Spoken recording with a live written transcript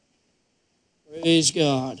Praise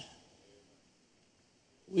God.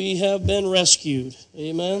 We have been rescued.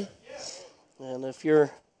 Amen. And if you're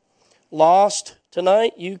lost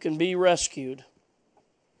tonight, you can be rescued.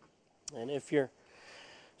 And if you're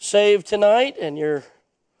saved tonight and you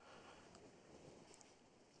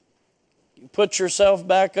put yourself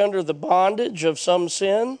back under the bondage of some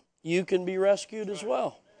sin, you can be rescued as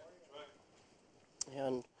well.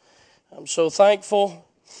 And I'm so thankful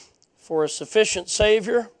for a sufficient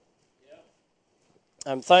Savior.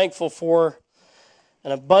 I'm thankful for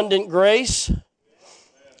an abundant grace.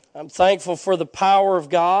 I'm thankful for the power of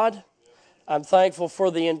God. I'm thankful for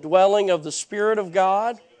the indwelling of the Spirit of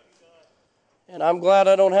God. And I'm glad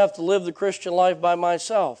I don't have to live the Christian life by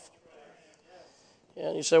myself.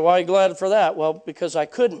 And you say, why are you glad for that? Well, because I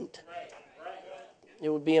couldn't. It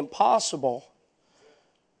would be impossible.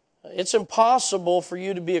 It's impossible for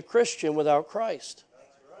you to be a Christian without Christ.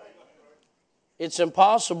 It's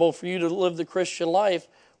impossible for you to live the Christian life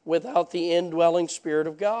without the indwelling Spirit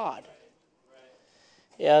of God.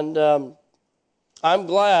 And I'm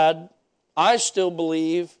glad. I still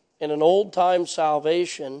believe in an old-time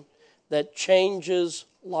salvation that changes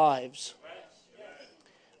lives.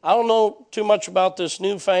 I don't know too much about this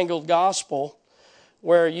newfangled gospel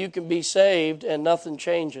where you can be saved and nothing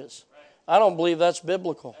changes. I don't believe that's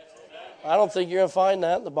biblical. I don't think you're going to find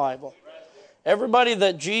that in the Bible. Everybody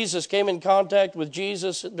that Jesus came in contact with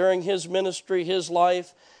Jesus during his ministry, his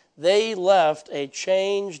life, they left a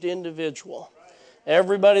changed individual.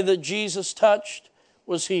 Everybody that Jesus touched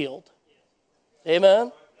was healed.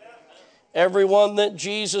 Amen? Everyone that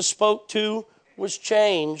Jesus spoke to was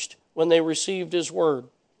changed when they received his word.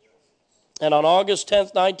 And on August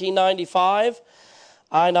 10th, 1995,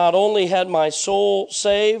 I not only had my soul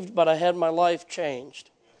saved, but I had my life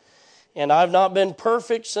changed. And I've not been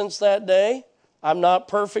perfect since that day. I'm not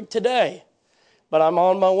perfect today, but I'm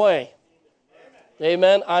on my way.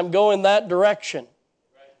 Amen. I'm going that direction.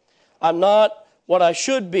 I'm not what I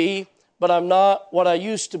should be, but I'm not what I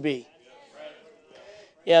used to be.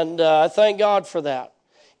 And I thank God for that.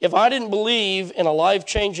 If I didn't believe in a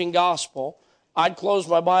life-changing gospel, I'd close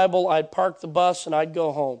my Bible, I'd park the bus, and I'd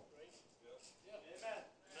go home.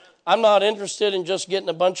 I'm not interested in just getting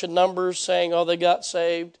a bunch of numbers saying, oh, they got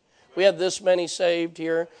saved. We had this many saved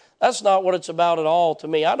here. That's not what it's about at all to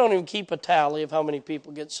me. I don't even keep a tally of how many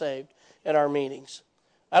people get saved in our meetings.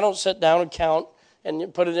 I don't sit down and count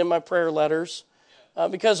and put it in my prayer letters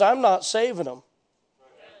because I'm not saving them.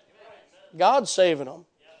 God's saving them.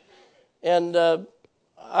 And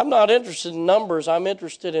I'm not interested in numbers. I'm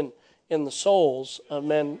interested in the souls of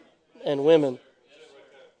men and women.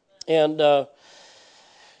 And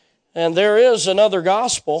there is another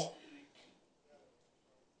gospel.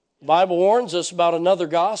 The Bible warns us about another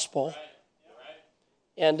gospel,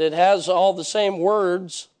 and it has all the same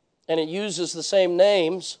words, and it uses the same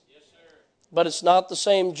names, but it's not the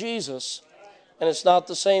same Jesus, and it's not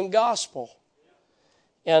the same gospel.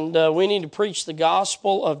 And we need to preach the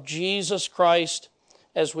gospel of Jesus Christ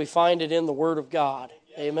as we find it in the Word of God.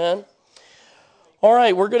 Amen? All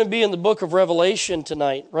right, we're going to be in the book of Revelation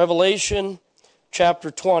tonight, Revelation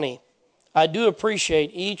chapter 20. I do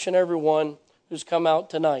appreciate each and every one who's come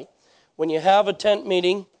out tonight. When you have a tent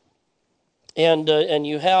meeting and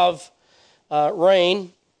you have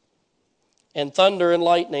rain and thunder and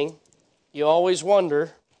lightning, you always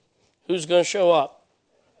wonder who's going to show up.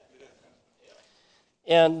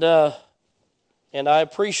 And I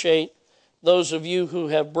appreciate those of you who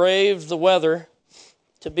have braved the weather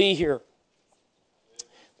to be here.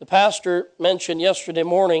 The pastor mentioned yesterday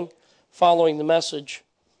morning, following the message,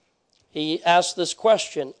 he asked this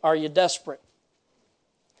question, are you desperate?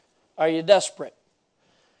 Are you desperate?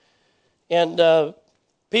 And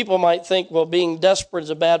people might think, well, being desperate is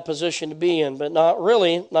a bad position to be in, but not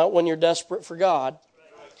really, not when you're desperate for God.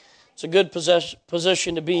 It's a good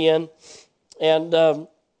position to be in. And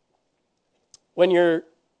when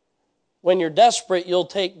you're desperate, you'll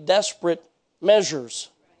take desperate measures.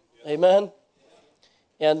 Amen?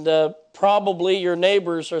 And probably your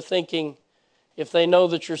neighbors are thinking, if they know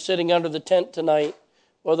that you're sitting under the tent tonight,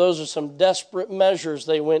 well, those are some desperate measures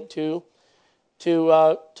they went to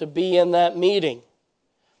be in that meeting.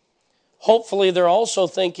 Hopefully they're also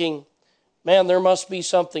thinking, man, there must be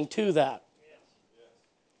something to that.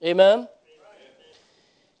 Amen?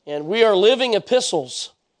 And we are living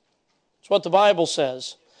epistles. That's what the Bible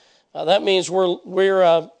says. That means we're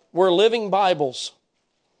living Bibles.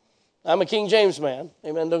 I'm a King James man.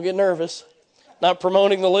 Amen. Don't get nervous. Not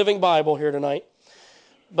promoting the Living Bible here tonight.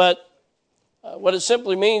 But what it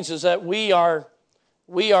simply means is that we are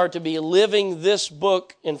to be living this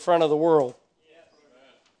book in front of the world.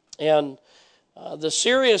 And The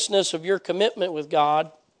seriousness of your commitment with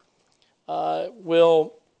God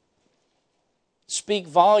will speak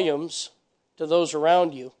volumes to those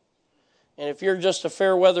around you. And if you're just a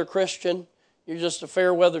fair-weather Christian, you're just a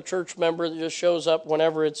fair-weather church member that just shows up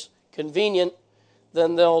whenever it's convenient,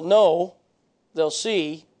 then they'll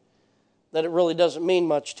see that it really doesn't mean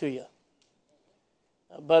much to you.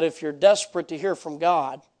 But if you're desperate to hear from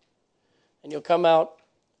God, and you'll come out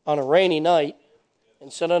on a rainy night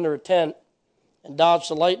and sit under a tent and dodge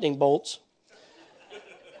the lightning bolts,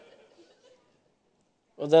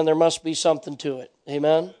 well, then there must be something to it.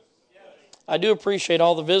 Amen? I do appreciate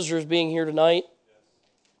all the visitors being here tonight,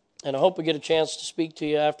 and I hope we get a chance to speak to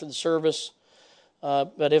you after the service.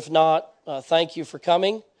 But if not, thank you for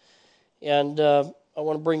coming, and I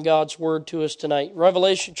want to bring God's Word to us tonight.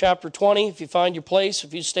 Revelation chapter 20, if you find your place,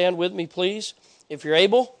 if you stand with me, please, if you're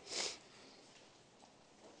able.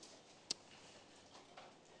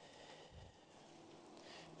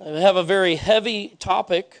 I have a very heavy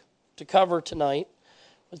topic to cover tonight,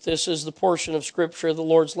 but this is the portion of Scripture the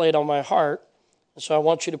Lord's laid on my heart, and so I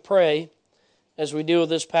want you to pray as we deal with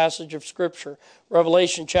this passage of Scripture.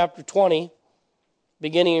 Revelation chapter 20,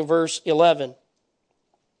 beginning in verse 11.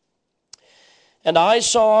 And I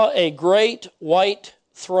saw a great white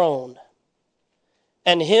throne,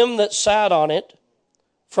 and him that sat on it,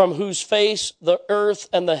 from whose face the earth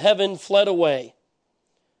and the heaven fled away,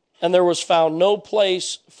 and there was found no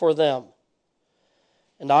place for them.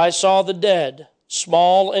 And I saw the dead,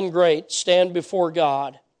 small and great, stand before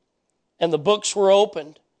God, and the books were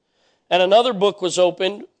opened. And another book was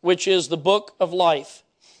opened, which is the book of life.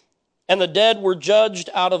 And the dead were judged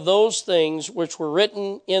out of those things which were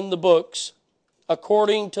written in the books,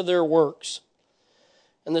 according to their works.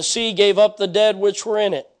 And the sea gave up the dead which were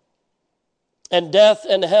in it, and death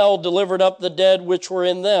and hell delivered up the dead which were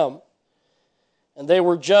in them. And they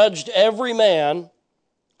were judged every man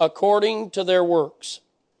according to their works.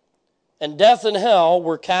 And death and hell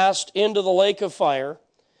were cast into the lake of fire.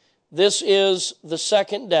 This is the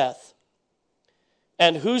second death.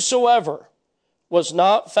 And whosoever was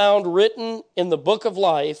not found written in the book of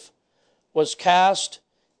life was cast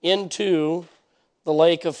into the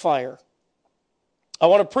lake of fire. I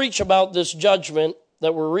want to preach about this judgment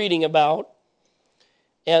that we're reading about,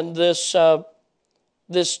 and this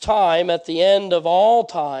time at the end of all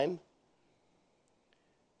time,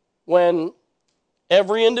 when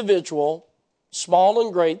every individual, small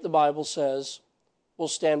and great, the Bible says, will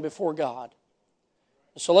stand before God.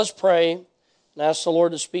 So let's pray and ask the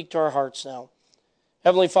Lord to speak to our hearts now.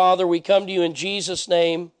 Heavenly Father, we come to you in Jesus'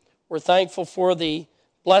 name. We're thankful for the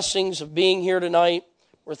blessings of being here tonight.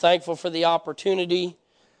 We're thankful for the opportunity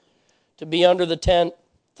to be under the tent.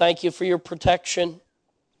 Thank you for your protection.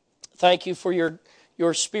 Thank you for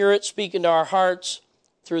your Spirit speaking to our hearts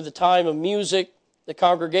through the time of music, the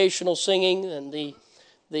congregational singing, and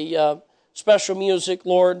the special music,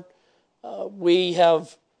 Lord. We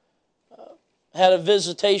have had a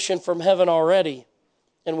visitation from heaven already,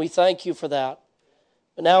 and we thank you for that.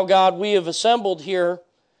 But now, God, we have assembled here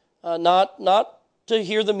not to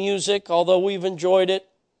hear the music, although we've enjoyed it,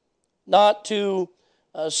 not to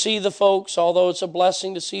see the folks, although it's a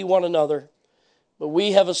blessing to see one another, but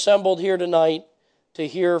we have assembled here tonight to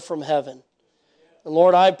hear from heaven. And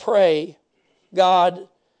Lord, I pray, God,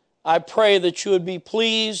 I pray that you would be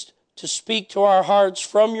pleased to speak to our hearts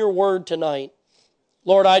from your word tonight.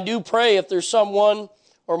 Lord, I do pray if there's someone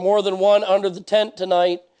or more than one under the tent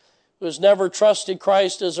tonight who has never trusted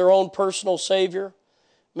Christ as their own personal Savior.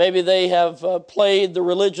 Maybe they have played the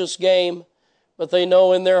religious game, but they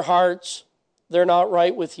know in their hearts they're not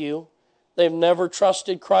right with you. They've never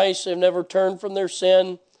trusted Christ. They've never turned from their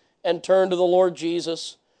sin and turned to the Lord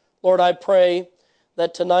Jesus. Lord, I pray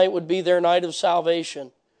that tonight would be their night of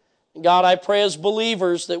salvation. And God, I pray as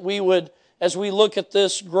believers that we would, as we look at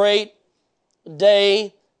this great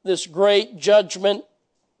day, this great judgment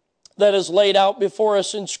that is laid out before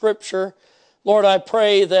us in Scripture, Lord, I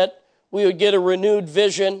pray that we would get a renewed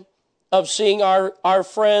vision of seeing our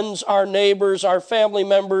friends, our neighbors, our family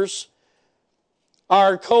members,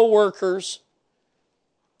 our co-workers,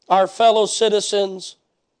 our fellow citizens,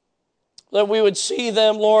 that we would see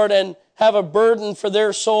them, Lord, and have a burden for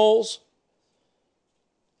their souls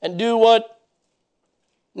and do what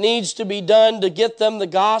needs to be done to get them the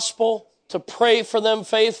gospel, to pray for them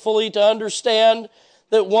faithfully, to understand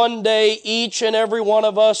that one day each and every one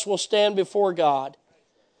of us will stand before God.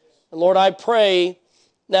 And Lord, I pray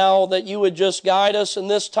now that you would just guide us in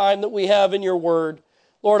this time that we have in your word.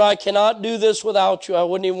 Lord, I cannot do this without you. I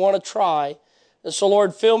wouldn't even want to try. And so,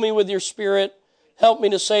 Lord, fill me with your Spirit. Help me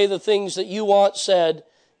to say the things that you want said.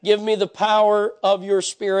 Give me the power of your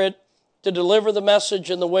Spirit to deliver the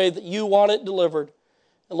message in the way that you want it delivered.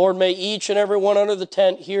 And Lord, may each and every one under the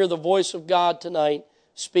tent hear the voice of God tonight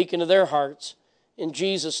speaking to their hearts. In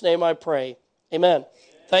Jesus' name I pray. Amen.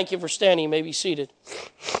 Thank you for standing. You may be seated.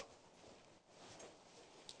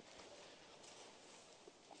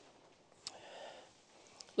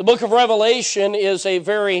 The book of Revelation is a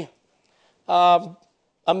very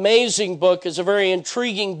amazing book. It's a very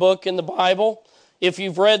intriguing book in the Bible. If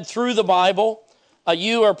you've read through the Bible,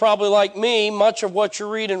 you are probably like me. Much of what you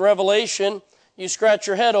read in Revelation, you scratch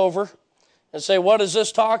your head over and say, what is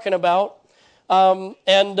this talking about? And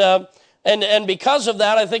because of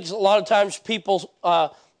that, I think a lot of times people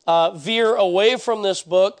veer away from this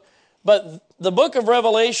book. But the book of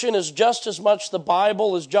Revelation is just as much the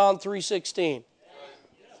Bible as John 3:16.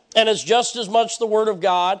 And it's just as much the Word of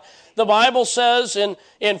God. The Bible says in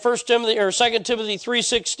 1 Timothy or 2 Timothy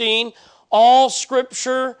 3:16, all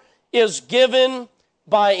Scripture is given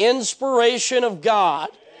by inspiration of God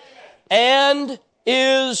and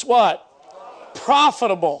is what?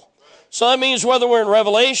 Profitable. So that means whether we're in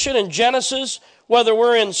Revelation and Genesis, whether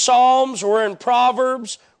we're in Psalms, or we're in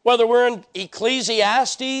Proverbs, whether we're in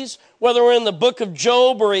Ecclesiastes, whether we're in the book of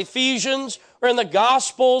Job or Ephesians, or in the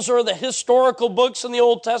Gospels or the historical books in the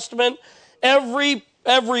Old Testament, every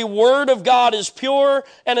word of God is pure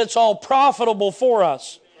and it's all profitable for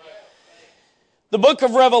us. The book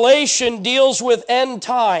of Revelation deals with end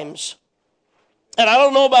times. And I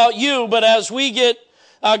don't know about you, but as we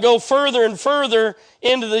go further and further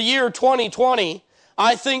into the year 2020,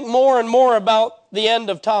 I think more and more about the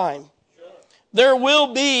end of time. There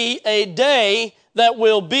will be a day that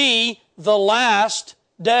will be the last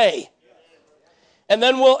day. And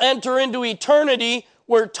then we'll enter into eternity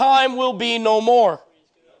where time will be no more.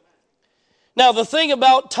 Now, the thing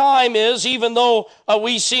about time is, even though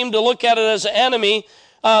we seem to look at it as an enemy,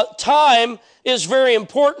 time is very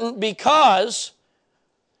important because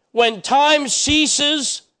when time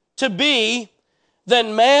ceases to be,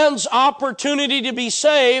 then man's opportunity to be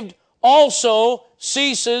saved also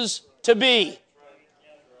ceases to be.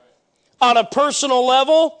 On a personal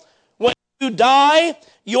level, when you die,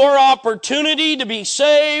 your opportunity to be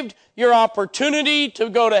saved, your opportunity to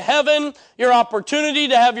go to heaven, your opportunity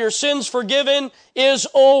to have your sins forgiven is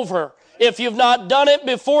over. If you've not done it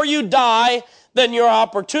before you die, then your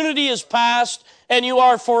opportunity is past and you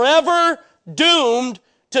are forever doomed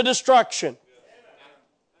to destruction.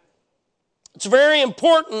 It's very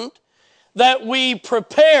important that we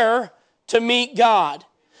prepare to meet God,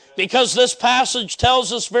 because this passage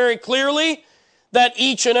tells us very clearly that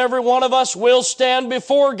each and every one of us will stand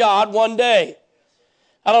before God one day.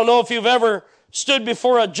 I don't know if you've ever stood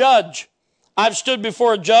before a judge. I've stood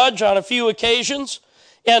before a judge on a few occasions,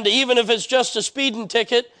 and even if it's just a speeding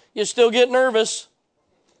ticket, you still get nervous.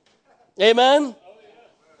 Amen?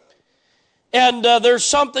 And there's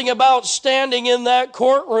something about standing in that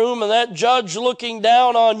courtroom and that judge looking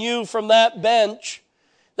down on you from that bench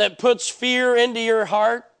that puts fear into your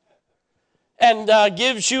heart and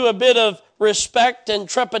gives you a bit of respect and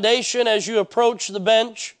trepidation as you approach the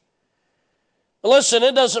bench. Listen,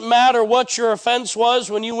 it doesn't matter what your offense was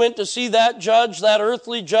when you went to see that judge, that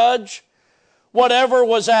earthly judge. Whatever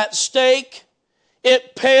was at stake,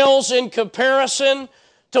 it pales in comparison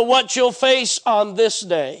to what you'll face on this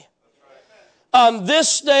day. On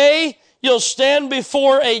this day, you'll stand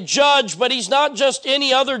before a judge, but he's not just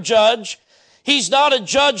any other judge. He's not a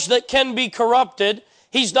judge that can be corrupted.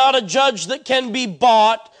 He's not a judge that can be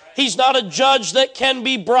bought. He's not a judge that can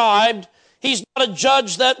be bribed. He's not a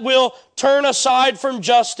judge that will turn aside from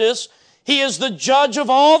justice. He is the judge of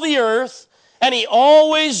all the earth, and he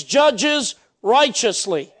always judges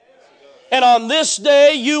righteously. And on this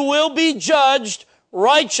day, you will be judged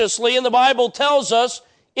righteously. And the Bible tells us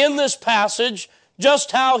in this passage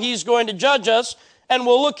just how he's going to judge us. And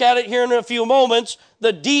we'll look at it here in a few moments,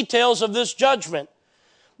 the details of this judgment.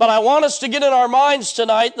 But I want us to get in our minds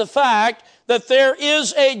tonight the fact that there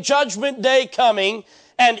is a judgment day coming,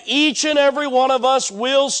 and each and every one of us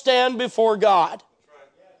will stand before God.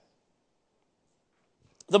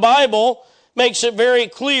 The Bible makes it very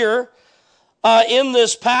clear in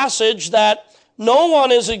this passage that no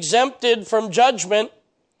one is exempted from judgment,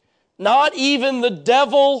 not even the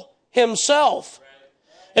devil himself.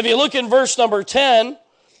 If you look in verse number 10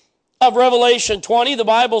 of Revelation 20, the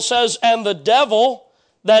Bible says, "And the devil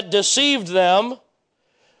that deceived them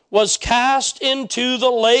was cast into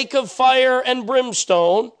the lake of fire and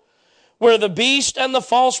brimstone, where the beast and the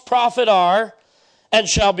false prophet are, and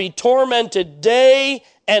shall be tormented day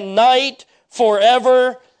and night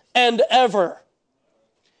forever and ever."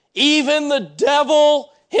 Even the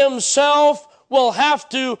devil himself will have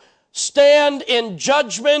to stand in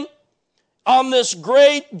judgment on this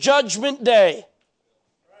great judgment day.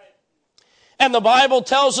 And the Bible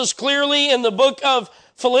tells us clearly in the book of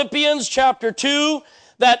Philippians chapter 2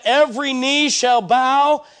 that every knee shall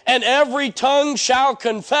bow and every tongue shall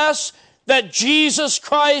confess that Jesus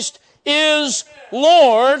Christ is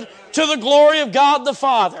Lord, to the glory of God the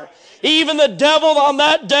Father. Even the devil on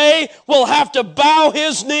that day will have to bow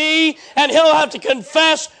his knee and he'll have to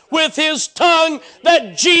confess with his tongue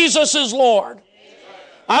that Jesus is Lord.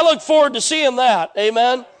 I look forward to seeing that.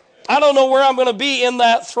 Amen. I don't know where I'm going to be in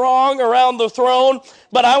that throng around the throne,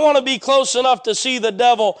 but I want to be close enough to see the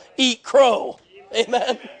devil eat crow.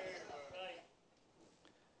 Amen.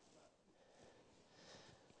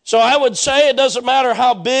 So I would say it doesn't matter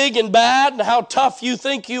how big and bad and how tough you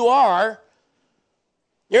think you are.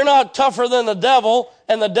 You're not tougher than the devil,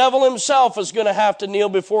 and the devil himself is going to have to kneel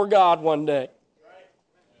before God one day.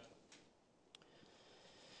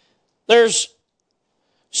 There's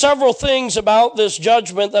several things about this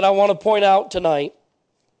judgment that I want to point out tonight.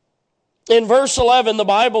 In verse 11, the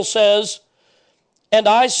Bible says, "And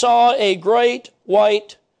I saw a great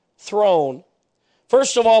white throne."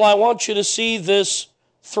 First of all, I want you to see this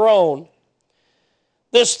throne.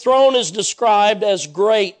 This throne is described as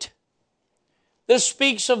great. This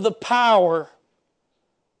speaks of the power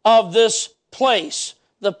of this place,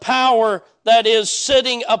 the power that is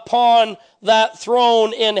sitting upon that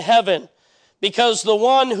throne in heaven. Because the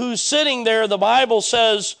one who's sitting there, the Bible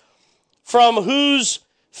says, from whose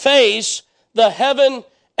face the heaven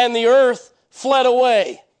and the earth fled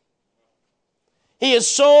away. He is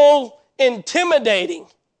so intimidating.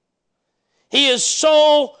 He is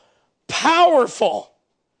so powerful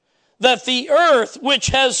that the earth, which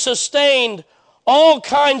has sustained all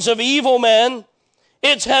kinds of evil men,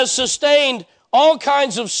 it has sustained all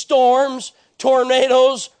kinds of storms,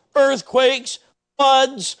 tornadoes, earthquakes,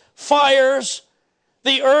 floods, fires.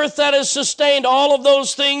 The earth that has sustained all of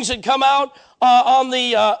those things and come out on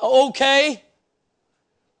the okay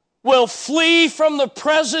will flee from the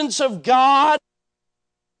presence of God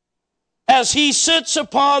as he sits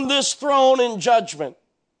upon this throne in judgment.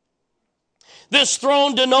 This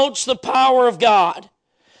throne denotes the power of God.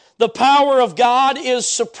 The power of God is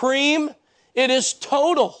supreme. It is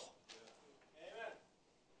total.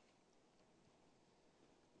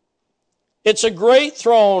 It's a great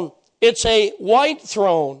throne. It's a white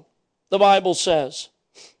throne, the Bible says.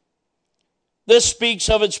 This speaks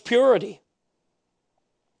of its purity.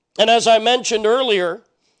 And as I mentioned earlier,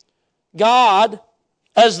 God,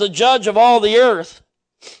 as the judge of all the earth,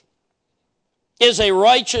 is a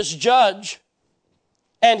righteous judge,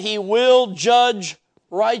 and he will judge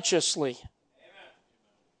righteously.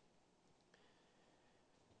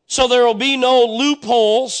 So there will be no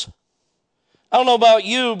loopholes. I don't know about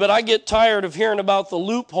you, but I get tired of hearing about the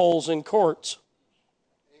loopholes in courts.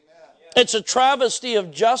 It's a travesty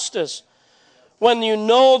of justice when you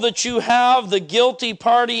know that you have the guilty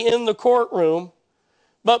party in the courtroom,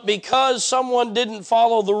 but because someone didn't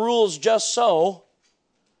follow the rules just so,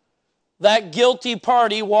 that guilty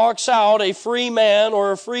party walks out a free man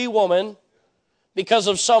or a free woman because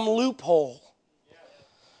of some loophole.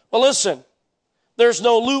 Well, listen, there's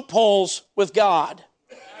no loopholes with God.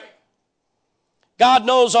 God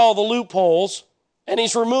knows all the loopholes, and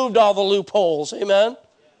he's removed all the loopholes. Amen?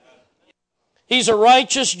 He's a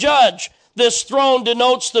righteous judge. This throne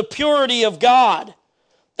denotes the purity of God.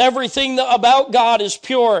 Everything about God is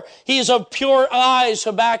pure. He is of pure eyes,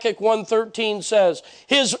 Habakkuk 1:13 says.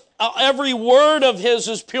 Every word of his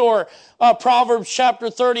is pure. Proverbs chapter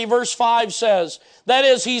 30, verse 5 says. That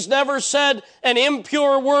is, he's never said an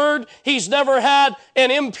impure word. He's never had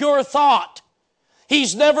an impure thought.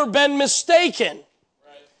 He's never been mistaken.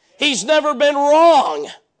 He's never been wrong.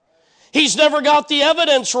 He's never got the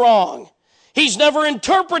evidence wrong. He's never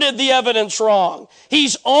interpreted the evidence wrong.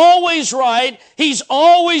 He's always right. He's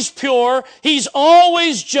always pure. He's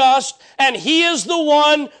always just. And he is the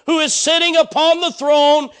one who is sitting upon the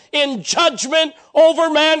throne in judgment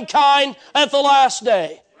over mankind at the last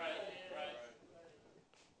day.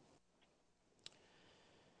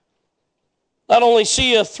 Not only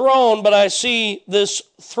see a throne, but I see this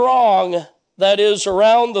throng that is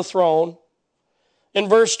around the throne. In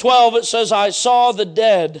verse 12 it says, I saw the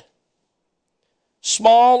dead,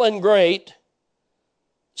 small and great,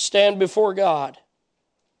 stand before God.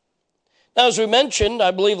 Now, as we mentioned,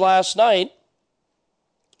 I believe last night,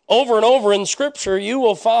 over and over in Scripture, you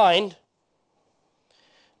will find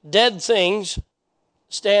dead things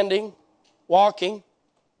standing, walking,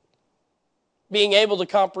 being able to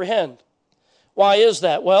comprehend. Why is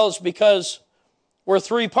that? Well, it's because we're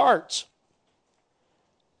three parts.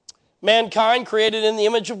 Mankind created in the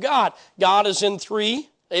image of God. God is in three.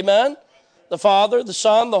 Amen? the Father, the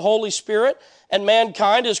Son, the Holy Spirit, and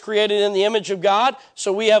mankind is created in the image of God.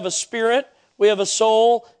 So we have a spirit, we have a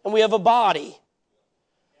soul, and we have a body.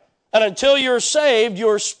 And until you're saved,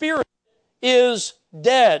 your spirit is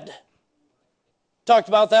dead. Talked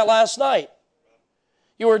about that last night.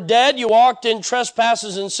 You were dead, you walked in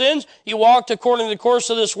trespasses and sins, you walked according to the course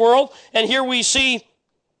of this world, and here we see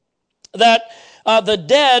that the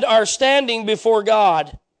dead are standing before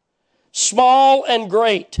God, small and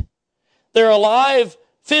great. They're alive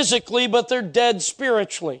physically, but they're dead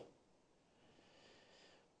spiritually.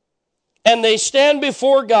 And they stand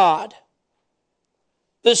before God.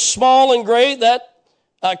 This small and great,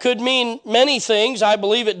 that could mean many things. I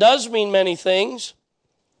believe it does mean many things.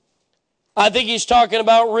 I think he's talking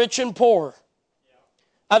about rich and poor.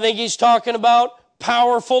 I think he's talking about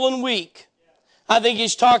powerful and weak. I think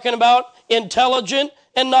he's talking about intelligent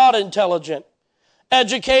and not intelligent.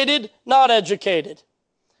 Educated, not educated.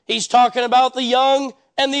 He's talking about the young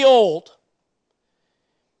and the old.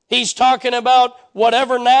 He's talking about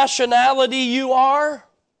whatever nationality you are.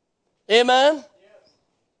 Amen?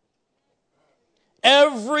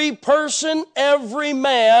 Every person, every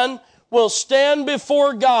man will stand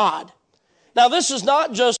before God. Now, this is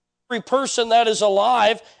not just every person that is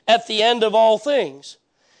alive at the end of all things.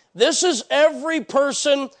 This is every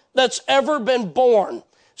person that's ever been born,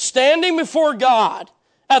 standing before God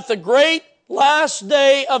at the great last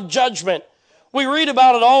day of judgment. We read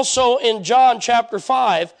about it also in John chapter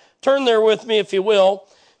 5. Turn there with me if you will.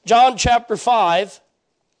 John chapter 5.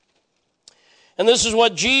 And this is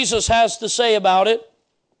what Jesus has to say about it.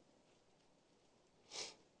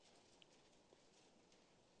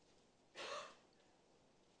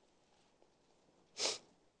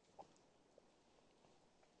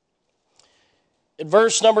 In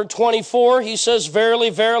verse number 24, he says,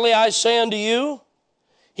 Verily, verily, I say unto you,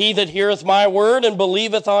 he that heareth my word and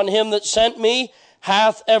believeth on him that sent me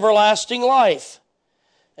hath everlasting life,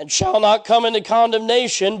 and shall not come into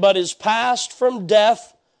condemnation, but is passed from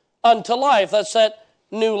death unto life. That's that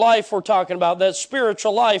new life we're talking about, that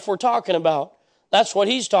spiritual life we're talking about. That's what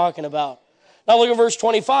he's talking about. Now look at verse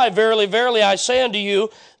 25. Verily, verily, I say unto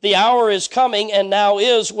you, the hour is coming, and now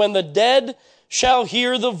is, when the dead shall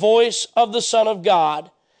hear the voice of the Son of God,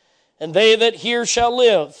 and they that hear shall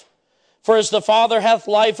live. For as the Father hath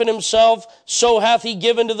life in himself, so hath he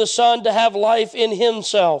given to the Son to have life in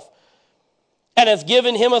himself, and hath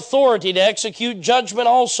given him authority to execute judgment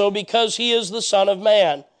also, because he is the Son of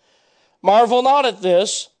Man. Marvel not at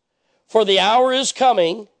this, for the hour is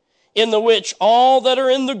coming, in the which all that are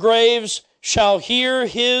in the graves shall hear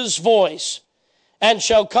his voice, and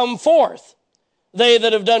shall come forth, they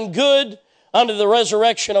that have done good unto the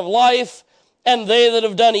resurrection of life, and they that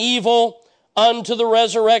have done evil unto the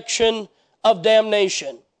resurrection of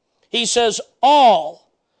damnation. He says,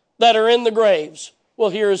 all that are in the graves will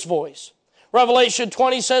hear his voice. Revelation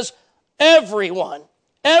 20 says, everyone,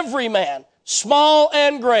 every man, small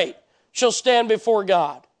and great, shall stand before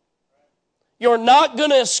God. You're not going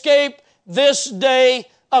to escape this day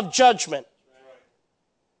of judgment.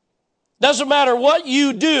 Doesn't matter what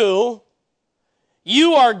you do,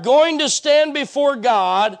 you are going to stand before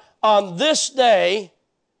God on this day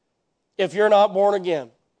if you're not born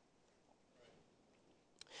again.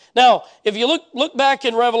 Now, if you look back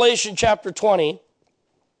in Revelation chapter 20,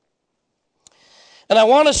 and I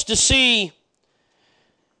want us to see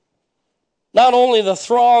not only the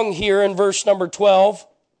throng here in verse number 12,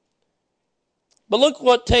 but look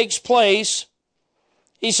what takes place.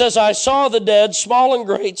 He says, I saw the dead, small and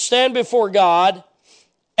great, stand before God,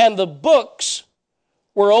 and the books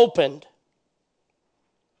were opened.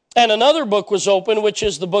 And another book was opened, which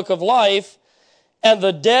is the book of life, and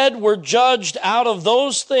the dead were judged out of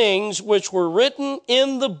those things which were written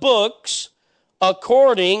in the books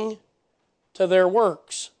according to their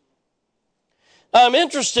works. Now, I'm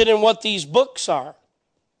interested in what these books are.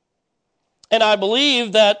 And I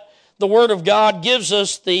believe that the Word of God gives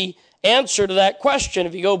us the answer to that question.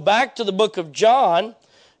 If you go back to the book of John,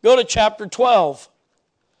 go to chapter 12.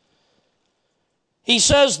 He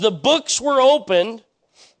says the books were opened,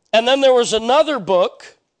 and then there was another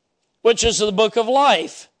book, which is the book of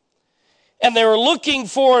life. And they were looking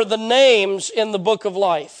for the names in the book of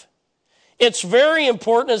life. It's very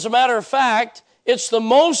important. As a matter of fact, it's the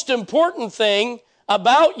most important thing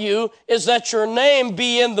about you is that your name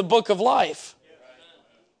be in the book of life.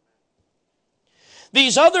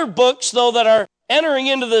 These other books, though, that are entering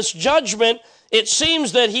into this judgment, it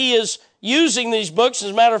seems that he is using these books.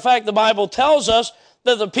 As a matter of fact, the Bible tells us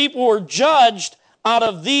that the people were judged out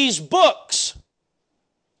of these books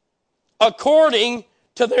according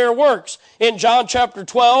to their works. In John chapter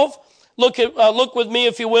 12, look with me,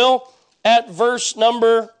 if you will, at verse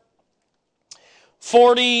number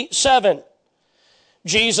 47.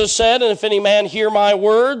 Jesus said, "And if any man hear my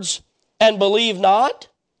words and believe not,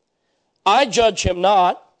 I judge him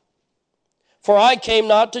not. For I came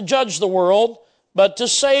not to judge the world, but to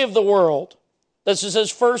save the world." This is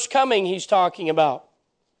his first coming he's talking about.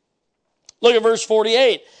 Look at verse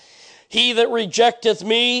 48. "He that rejecteth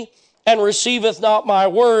me and receiveth not my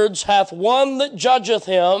words hath one that judgeth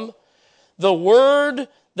him. The word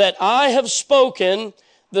that I have spoken,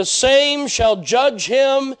 the same shall judge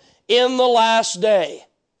him in the last day."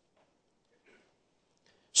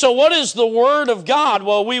 So what is the Word of God?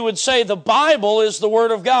 Well, we would say the Bible is the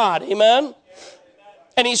Word of God. Amen?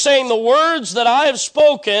 And he's saying the words that I have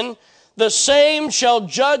spoken, the same shall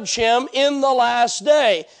judge him in the last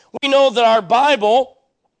day. We know that our Bible,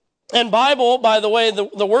 and Bible, by the way,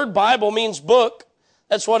 the word Bible means book.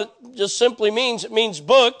 That's what it just simply means. It means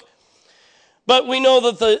book. But we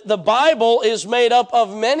know that the Bible is made up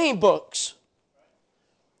of many books.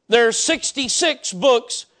 There are 66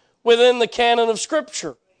 books within the canon of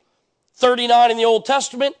Scripture. 39 in the Old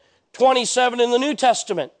Testament, 27 in the New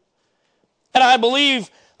Testament. And I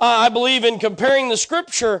believe in comparing the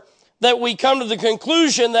Scripture that we come to the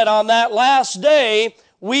conclusion that on that last day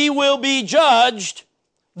we will be judged.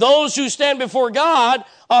 Those who stand before God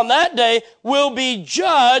on that day will be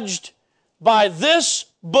judged by this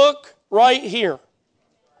book right here.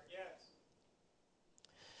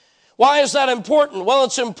 Why is that important? Well,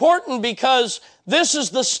 it's important because this is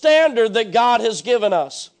the standard that God has given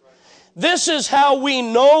us. This is how we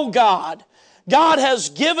know God. God has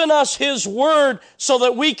given us His Word so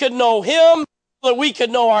that we could know Him, so that we could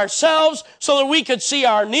know ourselves, so that we could see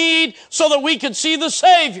our need, so that we could see the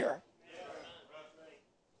Savior.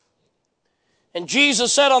 And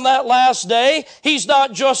Jesus said on that last day, He's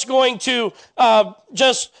not just going to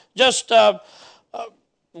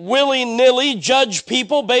willy-nilly judge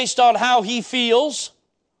people based on how He feels.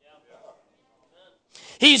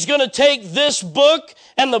 He's going to take this book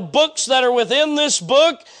and the books that are within this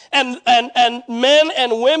book and men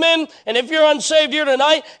and women, and if you're unsaved here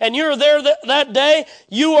tonight and you're there that day,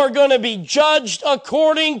 you are going to be judged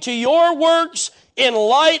according to your works in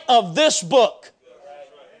light of this book.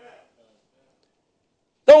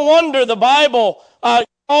 No wonder the Bible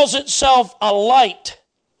calls itself a light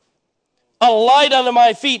unto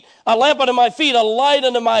my feet, a lamp unto my feet, a light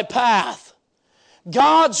unto my path.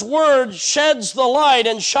 God's Word sheds the light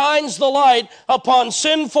and shines the light upon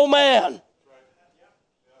sinful man.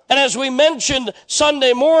 And as we mentioned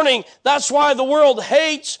Sunday morning, that's why the world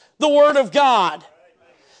hates the Word of God.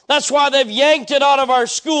 That's why they've yanked it out of our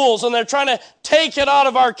schools, and they're trying to take it out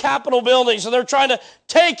of our Capitol buildings, and they're trying to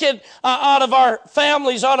take it out of our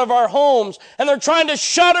families, out of our homes, and they're trying to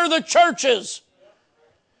shutter the churches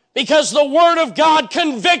because the Word of God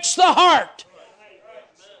convicts the heart.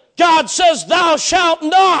 God says, "Thou shalt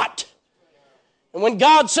not." And when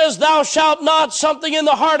God says, "Thou shalt not," something in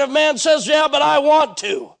the heart of man says, "Yeah, but I want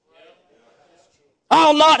to.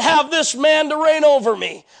 I'll not have this man to reign over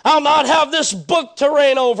me. I'll not have this book to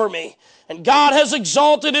reign over me." And God has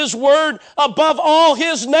exalted His Word above all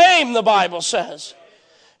His name, the Bible says.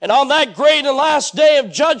 And on that great and last day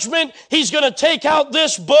of judgment, He's going to take out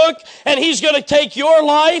this book, and He's going to take your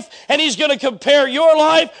life, and He's going to compare your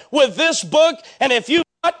life with this book. And if you've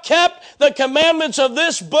not kept the commandments of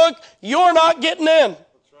this book, you're not getting in.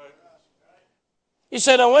 You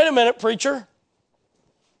say, "Now wait a minute, preacher.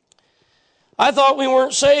 I thought we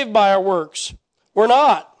weren't saved by our works." We're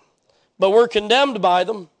not, but we're condemned by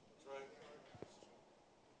them.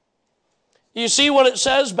 You see what it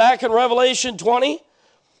says back in Revelation 20?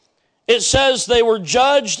 It says they were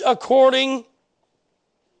judged according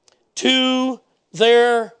to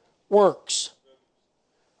their works.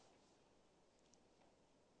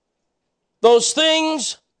 Those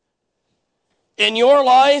things in your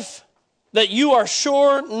life that you are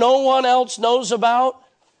sure no one else knows about,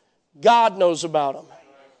 God knows about them.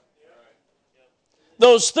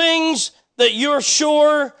 Those things that you're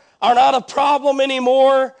sure are not a problem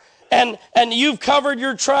anymore, and you've covered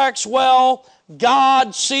your tracks well,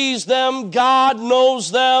 God sees them, God knows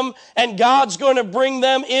them, and God's going to bring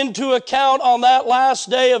them into account on that last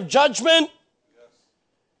day of judgment.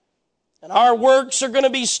 And our works are going to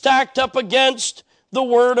be stacked up against the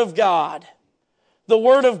Word of God. The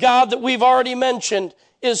Word of God that we've already mentioned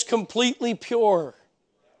is completely pure.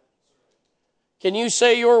 Can you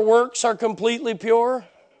say your works are completely pure?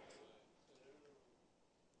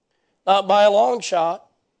 Not by a long shot.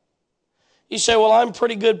 You say, "Well, I'm a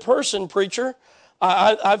pretty good person, preacher.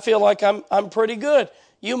 I feel like I'm pretty good."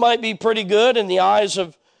 You might be pretty good in the eyes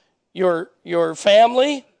of your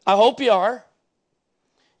family. I hope you are.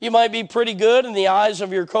 You might be pretty good in the eyes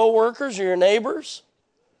of your coworkers or your neighbors.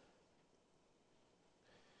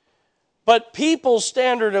 But people's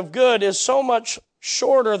standard of good is so much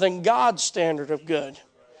shorter than God's standard of good.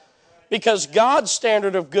 Because God's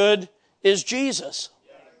standard of good is Jesus.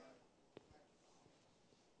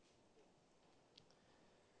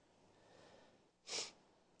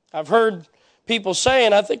 I've heard people say,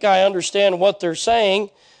 and I think I understand what they're saying,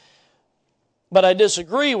 but I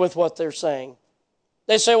disagree with what they're saying.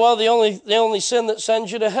 They say, well, the only sin that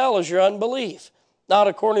sends you to hell is your unbelief. Not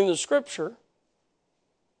according to the Scripture.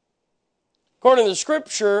 According to the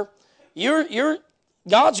Scripture,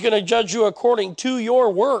 God's going to judge you according to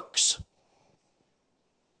your works.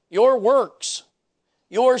 Your works.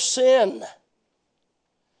 Your sin.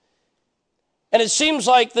 And it seems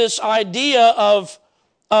like this idea of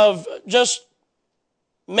just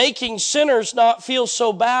making sinners not feel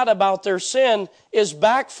so bad about their sin is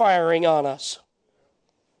backfiring on us.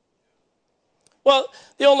 Well,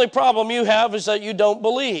 the only problem you have is that you don't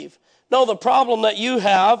believe. No, the problem that you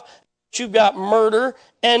have, you've got murder,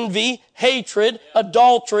 envy, hatred,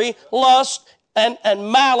 adultery, lust, and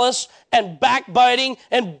malice, and backbiting,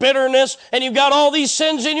 and bitterness, and you've got all these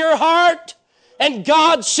sins in your heart, and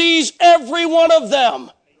God sees every one of them,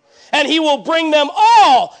 and He will bring them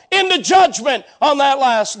all into judgment on that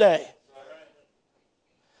last day.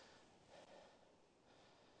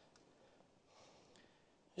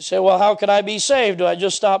 You say, well, how can I be saved? Do I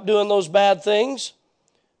just stop doing those bad things?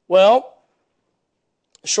 Well,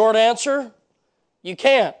 short answer, you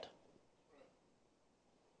can't.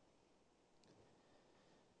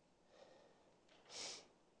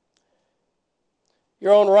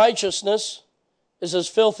 Your own righteousness is as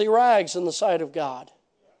filthy rags in the sight of God.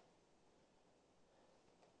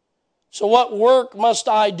 So what work must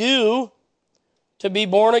I do to be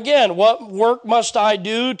born again? What work must I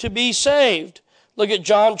do to be saved? Look at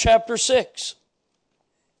John chapter 6.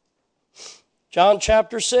 John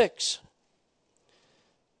chapter 6.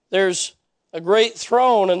 There's a great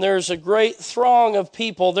throne and there's a great throng of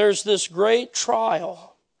people. There's this great trial.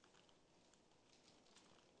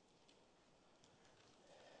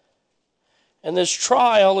 And this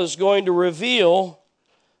trial is going to reveal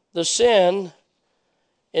the sin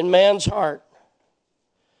in man's heart.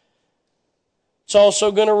 It's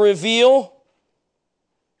also going to reveal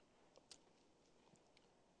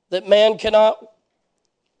that man cannot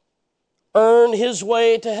earn his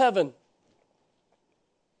way to heaven.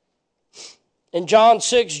 In John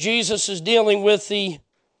 6, Jesus is dealing with the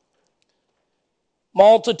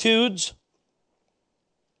multitudes.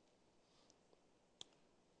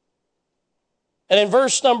 And in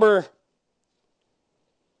verse number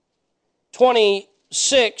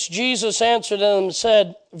 26, Jesus answered them and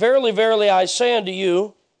said, Verily, verily, I say unto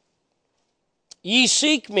you, ye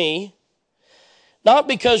seek me, not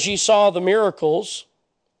because ye saw the miracles,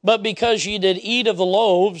 but because ye did eat of the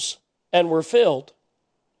loaves and were filled.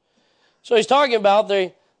 So he's talking about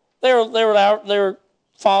they were out there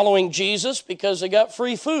following Jesus because they got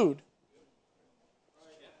free food.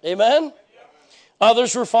 Amen?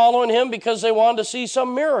 Others were following him because they wanted to see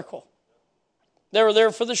some miracle. They were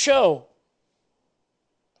there for the show.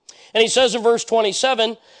 And he says in verse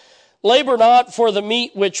 27, Labor not for the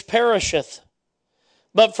meat which perisheth,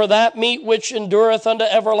 but for that meat which endureth unto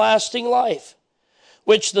everlasting life,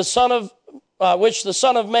 which the Son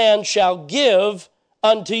of Man shall give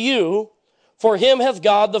unto you, for him hath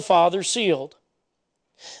God the Father sealed.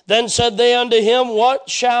 Then said they unto him, What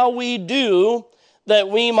shall we do that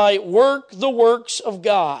we might work the works of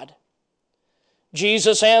God?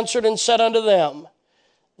 Jesus answered and said unto them,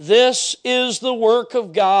 This is the work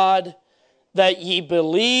of God, that ye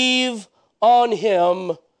believe on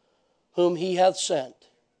him whom he hath sent.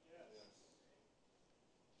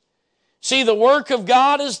 See, the work of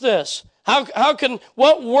God is this.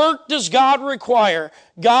 What work does God require?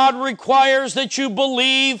 God requires that you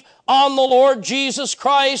believe on the Lord Jesus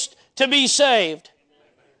Christ to be saved.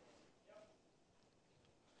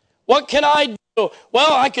 What can I do?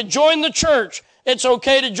 Well, I could join the church. It's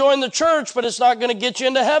okay to join the church, but it's not going to get you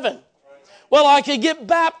into heaven. Well, I could get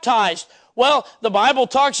baptized. Well, the Bible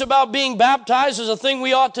talks about being baptized as a thing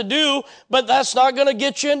we ought to do, but that's not going to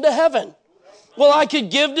get you into heaven. Well, I could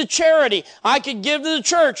give to charity. I could give to the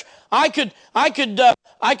church. I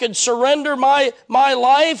could surrender my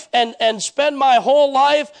life and spend my whole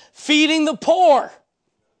life feeding the poor.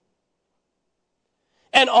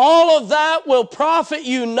 And all of that will profit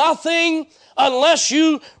you nothing unless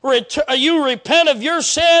you repent of your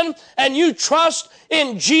sin and you trust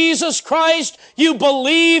in Jesus Christ. You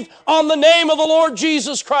believe on the name of the Lord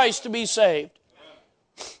Jesus Christ to be saved.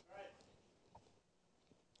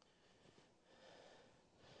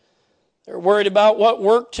 They're worried about what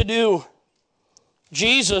work to do.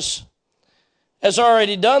 Jesus has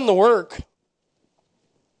already done the work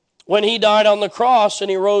when he died on the cross and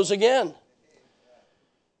he rose again.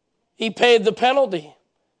 He paid the penalty.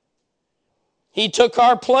 He took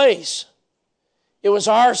our place. It was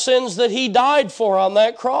our sins that he died for on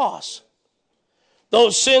that cross.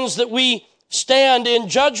 Those sins that we stand in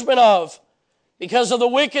judgment of because of the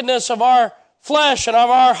wickedness of our flesh and of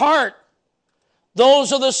our heart.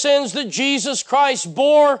 Those are the sins that Jesus Christ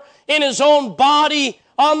bore in his own body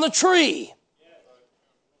on the tree.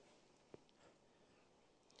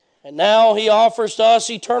 And now he offers to us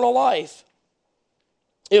eternal life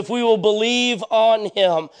if we will believe on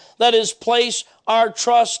him. That is, place our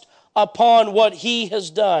trust upon what he has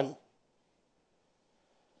done.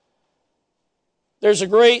 There's a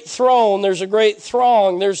great throne, there's a great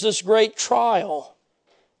throng, there's this great trial.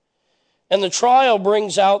 And the trial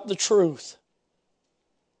brings out the truth.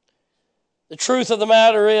 The truth of the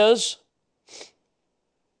matter is,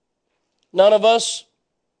 none of us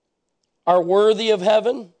are worthy of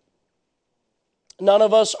heaven. None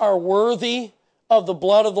of us are worthy of the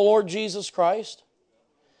blood of the Lord Jesus Christ.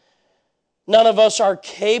 None of us are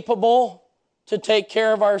capable to take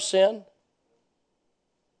care of our sin.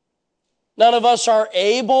 None of us are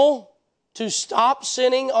able to stop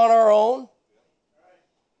sinning on our own.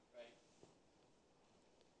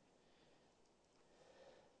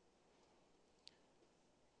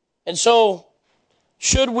 And so,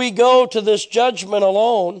 should we go to this judgment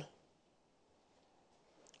alone,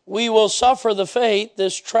 we will suffer the fate,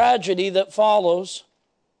 this tragedy that follows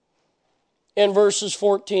in verses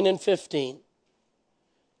 14 and 15,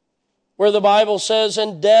 where the Bible says,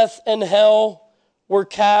 "And death and hell were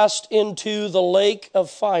cast into the lake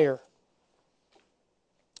of fire."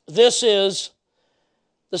 This is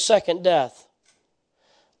the second death.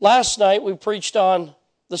 Last night we preached on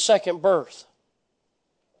the second birth.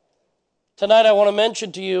 Tonight I want to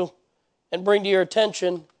mention to you and bring to your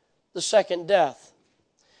attention the second death.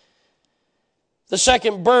 The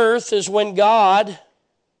second birth is when God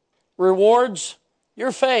rewards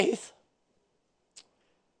your faith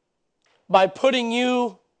by birthing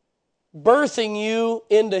you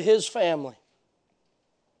into his family,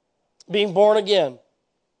 being born again.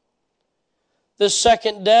 This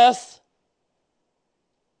second death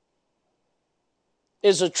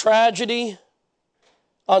is a tragedy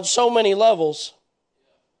on so many levels.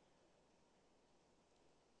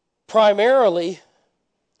 Primarily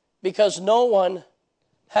because no one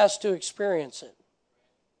has to experience it.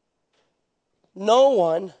 No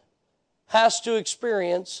one has to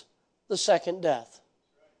experience the second death.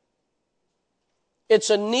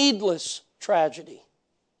 It's a needless tragedy.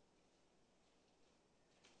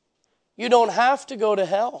 You don't have to go to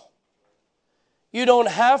hell. You don't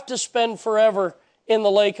have to spend forever in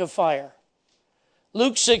the lake of fire.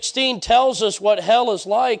 Luke 16 tells us what hell is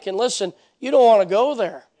like, and listen, you don't want to go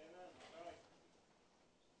there.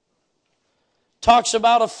 Talks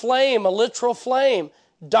about a flame, a literal flame,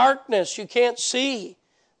 darkness you can't see.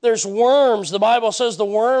 There's worms. The Bible says the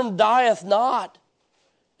worm dieth not,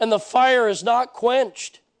 and the fire is not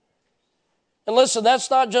quenched. And listen, that's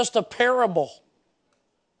not just a parable.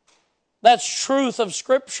 That's truth of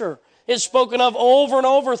Scripture. It's spoken of over and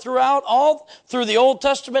over through the Old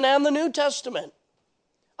Testament and the New Testament.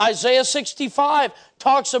 Isaiah 65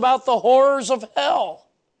 talks about the horrors of hell.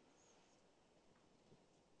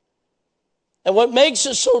 And what makes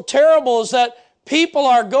it so terrible is that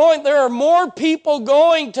there are more people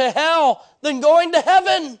going to hell than going to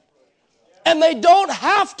heaven. And they don't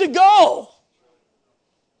have to go.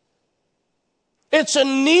 It's a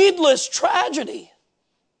needless tragedy.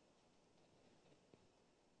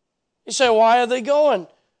 You say, why are they going?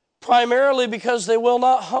 Primarily because they will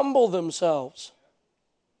not humble themselves.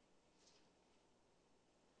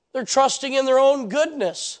 They're trusting in their own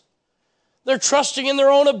goodness. They're trusting in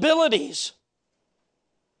their own abilities.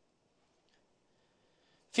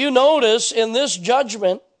 If you notice in this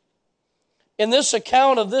judgment, in this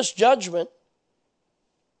account of this judgment,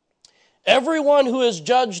 everyone who is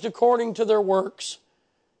judged according to their works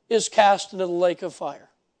is cast into the lake of fire.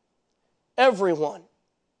 Everyone.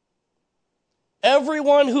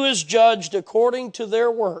 Everyone who is judged according to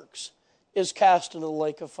their works is cast into the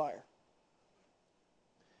lake of fire.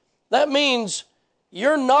 That means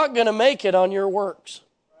you're not going to make it on your works.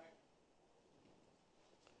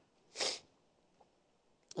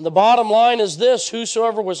 And the bottom line is this: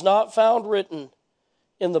 whosoever was not found written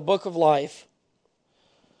in the book of life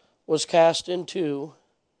was cast into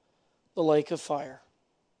the lake of fire.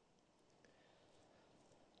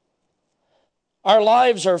 Our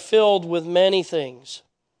lives are filled with many things: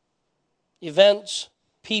 events,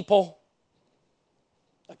 people,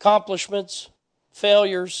 accomplishments,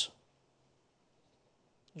 failures,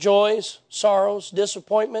 joys, sorrows,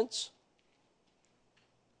 disappointments,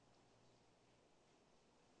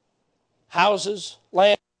 houses,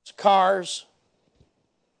 lands, cars,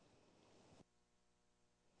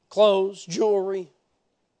 clothes, jewelry.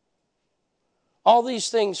 All these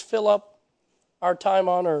things fill up our time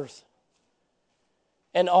on earth.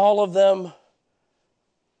 And all of them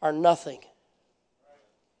are nothing.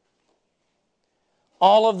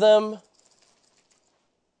 All of them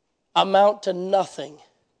amount to nothing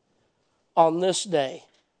on this day.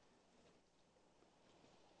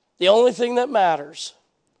 The only thing that matters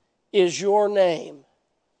is your name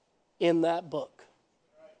in that book.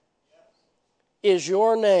 Is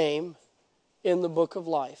your name in the book of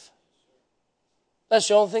life. That's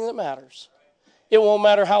the only thing that matters. It won't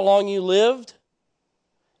matter how long you lived.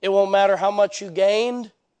 It won't matter how much you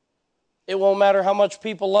gained. It won't matter how much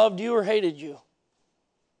people loved you or hated you.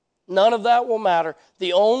 None of that will matter.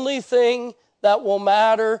 The only thing that will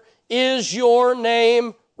matter is your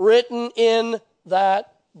name written in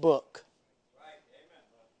that book.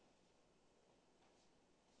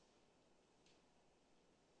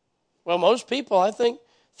 Well, most people, I think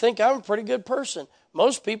I'm a pretty good person.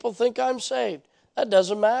 Most people think I'm saved. That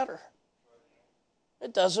doesn't matter.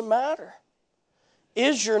 It doesn't matter.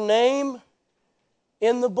 Is your name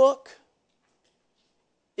in the book?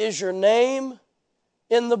 Is your name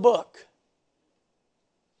in the book?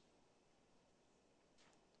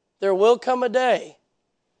 There will come a day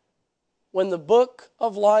when the book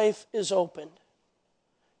of life is opened,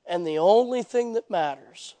 and the only thing that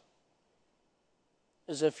matters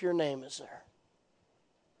is if your name is there.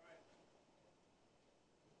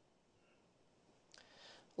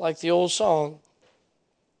 Like the old song,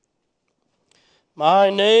 my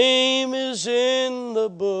name is in the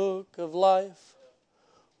book of life.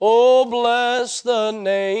 Oh, bless the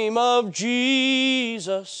name of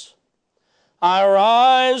Jesus. I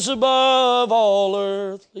rise above all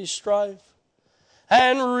earthly strife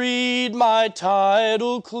and read my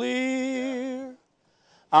title clear.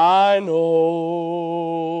 I know,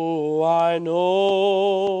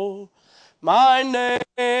 my name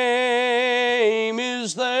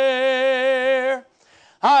is there.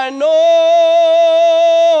 I know,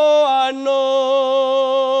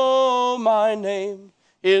 my name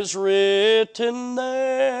is written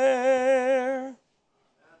there.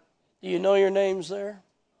 Do you know your name's there?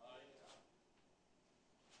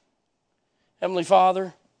 Heavenly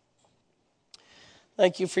Father,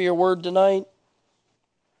 thank you for your word tonight.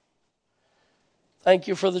 Thank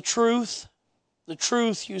you for the truth. The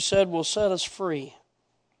truth, you said, will set us free,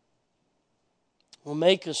 will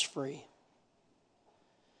make us free.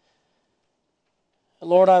 And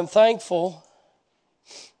Lord, I'm thankful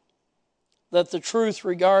that the truth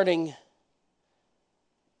regarding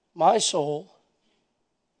my soul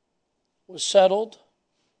was settled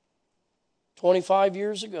 25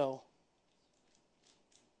 years ago.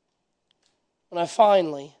 When I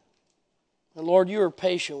finally, and Lord, you were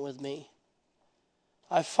patient with me,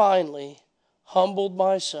 I finally humbled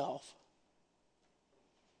myself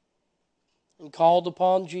and called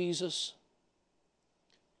upon Jesus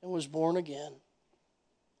and was born again.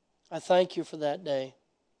 I thank you for that day.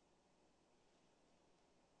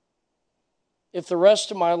 If the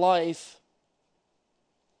rest of my life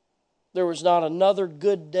there was not another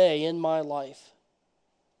good day in my life,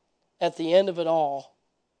 at the end of it all,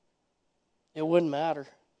 it wouldn't matter.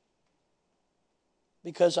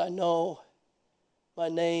 Because I know my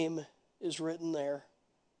name is written there.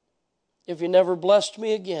 If you never blessed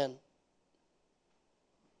me again,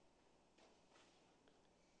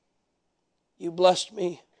 you blessed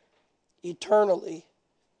me eternally,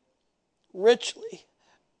 richly,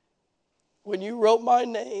 when you wrote my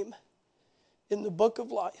name in the book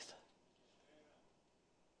of life.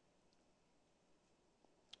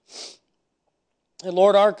 And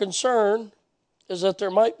Lord, our concern is that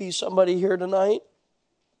there might be somebody here tonight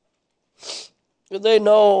that they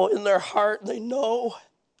know in their heart, they know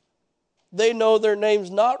their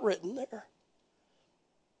name's not written there.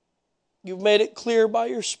 You've made it clear by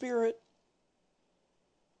your Spirit.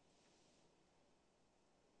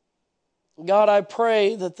 God, I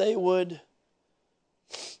pray that they would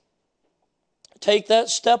take that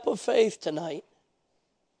step of faith tonight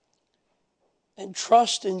and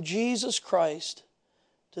trust in Jesus Christ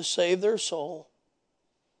to save their soul,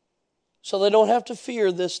 so they don't have to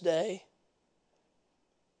fear this day.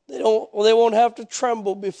 They won't have to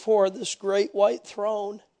tremble before this great white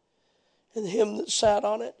throne and him that sat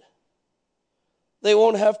on it. They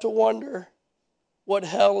won't have to wonder what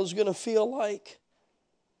hell is going to feel like.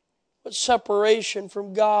 what separation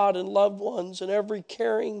from God and loved ones and every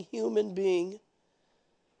caring human being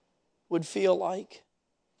would feel like.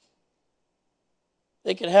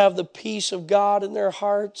 They could have the peace of God in their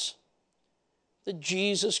hearts, that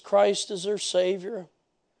Jesus Christ is their Savior,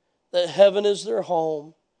 that heaven is their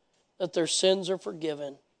home, that their sins are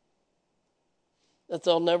forgiven, that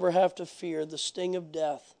they'll never have to fear the sting of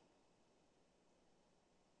death.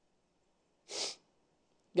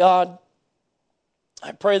 God,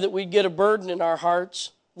 I pray that we'd get a burden in our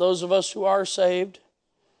hearts, those of us who are saved,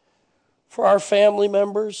 for our family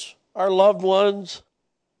members, our loved ones,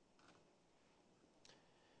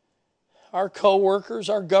 our co-workers,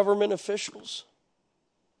 our government officials,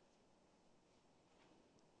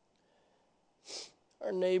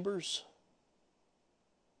 our neighbors.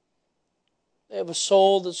 They have a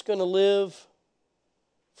soul that's going to live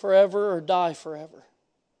forever or die forever.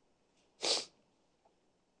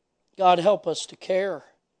 God, help us to care.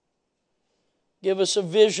 Give us a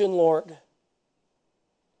vision, Lord,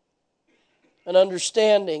 an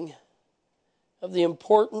understanding of the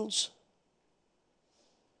importance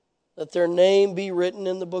that their name be written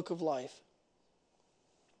in the book of life.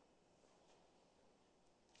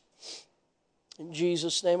 In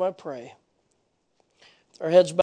Jesus' name I pray. Our heads bowed.